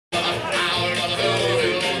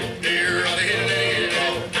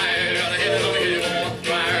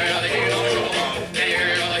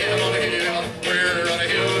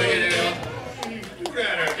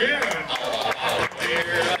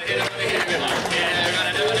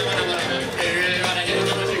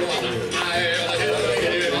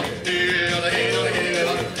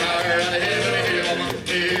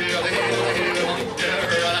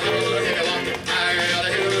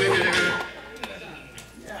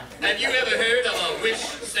Have you ever heard of a wish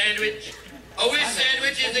sandwich? A wish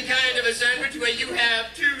sandwich is the kind of a sandwich where you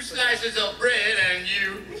have 2 slices of bread and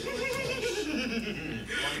you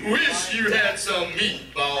wish you had some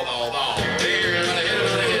meat. Ball, ball, ball.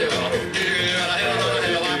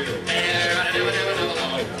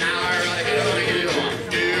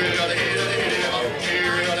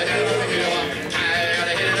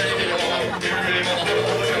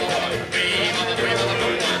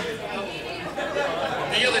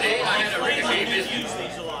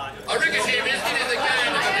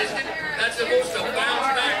 Supposed to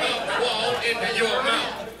bounce back up the wall into your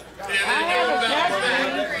mouth. And then you bounce back.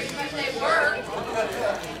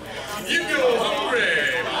 You go hungry.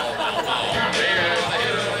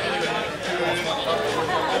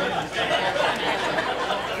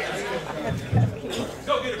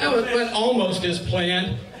 That went almost as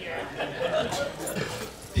planned.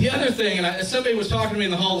 The other thing, and somebody was talking to me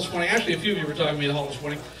in the hall this morning, actually a few of you were talking to me in the hall this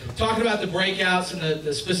morning, talking about the breakouts and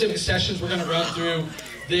the specific sessions we're going to run through.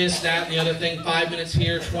 This, that, and the other thing, 5 minutes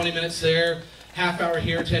here, 20 minutes there, half hour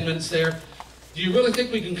here, 10 minutes there. Do you really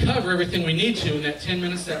think we can cover everything we need to in that 10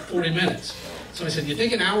 minutes, that 40 minutes? So I said, you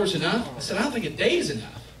think an hour's enough? I said, I don't think a day's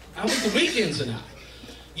enough. I don't think the weekend's enough.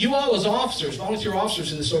 You all as officers, volunteer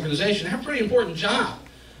officers in this organization, have a pretty important job.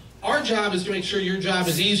 Our job is to make sure your job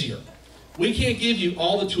is easier. We can't give you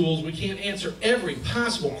all the tools. We can't answer every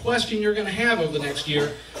possible question you're going to have over the next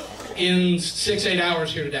year in 6-8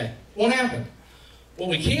 hours here today. Won't happen. What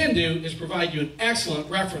we can do is provide you an excellent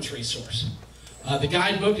reference resource. The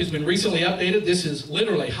guidebook has been recently updated. This is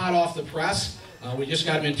literally hot off the press. We just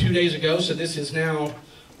got them in 2 days ago, so this is now,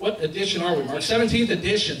 what edition are we, Mark? 17th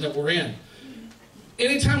edition that we're in.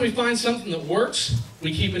 Anytime we find something that works,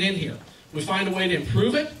 we keep it in here. We find a way to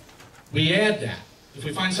improve it, we add that. If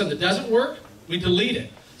we find something that doesn't work, we delete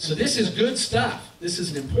it. So this is good stuff. This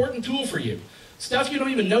is an important tool for you. Stuff you don't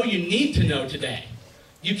even know you need to know today.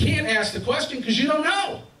 You can't ask the question because you don't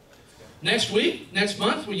know. Next week, next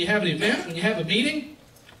month, when you have an event, when you have a meeting,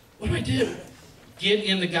 what do I do? Get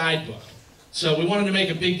in the guidebook. So we wanted to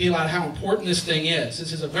make a big deal out of how important this thing is.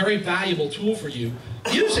 This is a very valuable tool for you.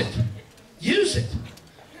 Use it. Use it.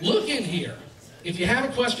 Look in here. If you have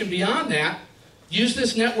a question beyond that, use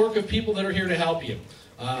this network of people that are here to help you.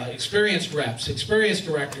 Experienced reps, experienced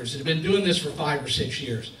directors that have been doing this for 5 or 6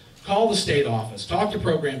 years. Call the state office. Talk to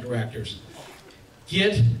program directors.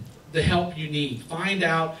 Get the help you need. Find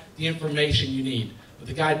out the information you need. But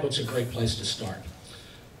the guidebook's a great place to start.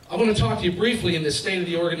 I want to talk to you briefly in this state of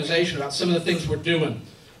the organization about some of the things we're doing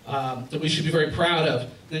that we should be very proud of.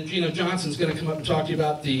 Then Gino Johnson's going to come up and talk to you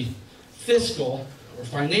about the fiscal or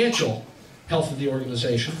financial health of the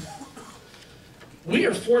organization. We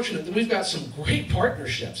are fortunate that we've got some great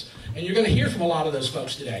partnerships, and you're going to hear from a lot of those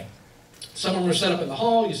folks today. Some of them are set up in the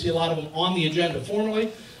hall. You see a lot of them on the agenda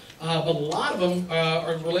formally. But a lot of them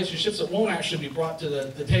are relationships that won't actually be brought to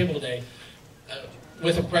the table today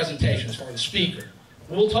with a presentation as far as the speaker.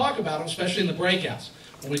 We'll talk about them, especially in the breakouts.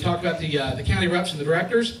 When we talk about the county reps and the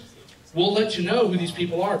directors, we'll let you know who these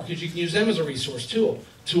people are because you can use them as a resource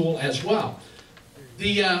tool as well.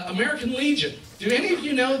 The American Legion. Do any of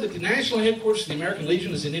you know that the national headquarters of the American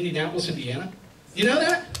Legion is in Indianapolis, Indiana? You know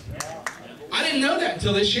that? I didn't know that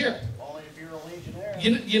until this year.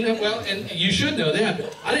 You know, well, and you should know that,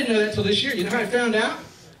 but I didn't know that until this year. You know how I found out?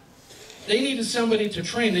 They needed somebody to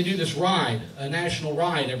train. They do this ride, a national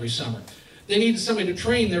ride every summer. They needed somebody to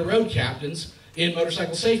train their road captains in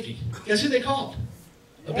motorcycle safety. Guess who they called?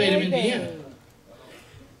 ABATE of Indiana.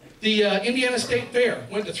 The Indiana State Fair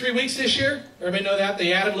went to 3 weeks this year. Everybody know that?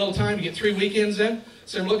 They added a little time to get 3 weekends in.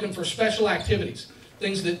 So they're looking for special activities,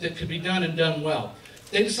 things that could be done and done well.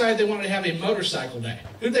 They decided they wanted to have a motorcycle day.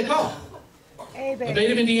 Who'd they call?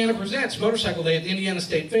 ABATE of Indiana presents Motorcycle Day at the Indiana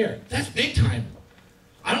State Fair. That's big time.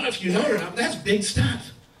 I don't know if you know it or not, but that's big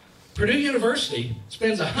stuff. Purdue University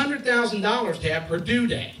spends $100,000 to have Purdue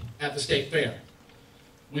Day at the State Fair.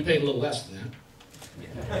 We paid a little less than that.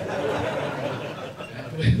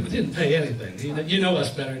 We didn't pay anything. You know us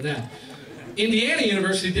better than that. Indiana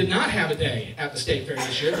University did not have a day at the State Fair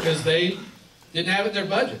this year because they didn't have it in their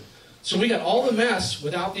budget. So we got all the mess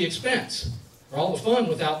without the expense, or all the fun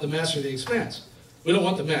without the mess or the expense. We don't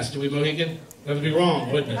want the mess, do we, Mohegan? That would be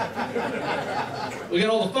wrong, wouldn't it? We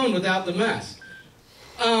got all the fun without the mess.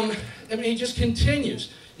 I mean, it just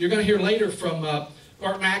continues. You're going to hear later from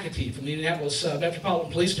Bart McAtee from the Indianapolis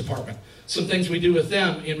Metropolitan Police Department, some things we do with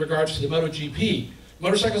them in regards to the MotoGP.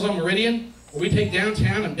 Motorcycles on Meridian, where we take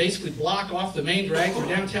downtown and basically block off the main drag through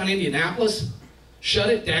downtown Indianapolis, shut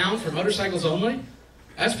it down for motorcycles only.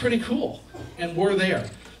 That's pretty cool, and we're there.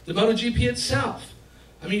 The MotoGP itself.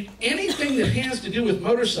 I mean, anything that has to do with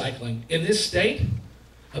motorcycling in this state,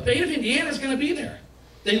 ABATE of Indiana is going to be there.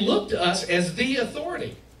 They look to us as the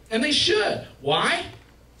authority, and they should. Why?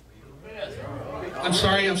 I'm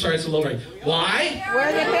sorry, it's a little late. Why?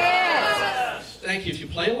 We're the best. Thank you. If you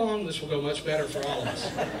play along, this will go much better for all of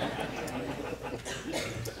us.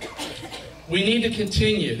 We need to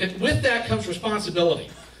continue. And with that comes responsibility.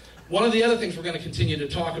 One of the other things we're going to continue to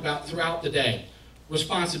talk about throughout the day,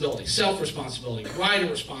 responsibility, self-responsibility, writer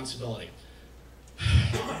responsibility.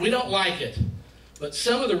 We don't like it, but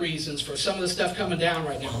some of the reasons for some of the stuff coming down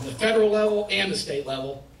right now on the federal level and the state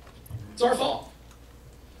level, it's our fault.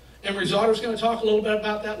 Emery Zauder's going to talk a little bit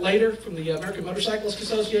about that later from the American Motorcyclist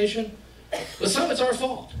Association, but some of it's our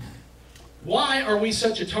fault. Why are we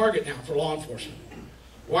such a target now for law enforcement?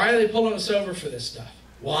 Why are they pulling us over for this stuff?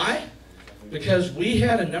 Why? Because we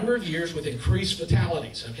had a number of years with increased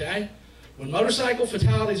fatalities, okay? When motorcycle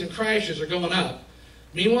fatalities and crashes are going up,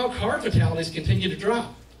 meanwhile car fatalities continue to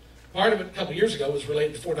drop. Part of it a couple years ago was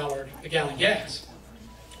related to $4 a gallon gas.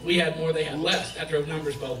 We had more, they had less. That drove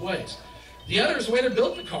numbers both ways. The other is the way they're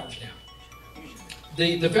building the cars now.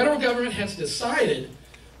 The federal government has decided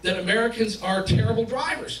that Americans are terrible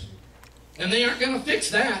drivers, and they aren't going to fix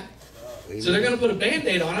that. So they're going to put a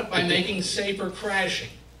Band-Aid on it by making safer crashing.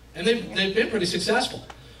 And they've been pretty successful.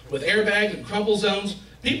 With airbags and crumple zones,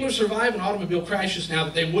 people are surviving automobile crashes now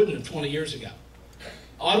that they wouldn't have 20 years ago.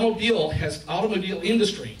 Automobile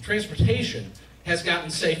industry, transportation, has gotten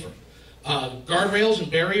safer. Guardrails and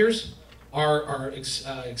barriers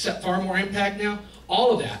accept far more impact now.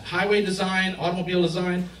 All of that, highway design, automobile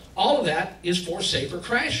design, all of that is for safer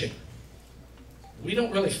crashing. We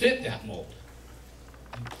don't really fit that mold.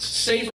 Safer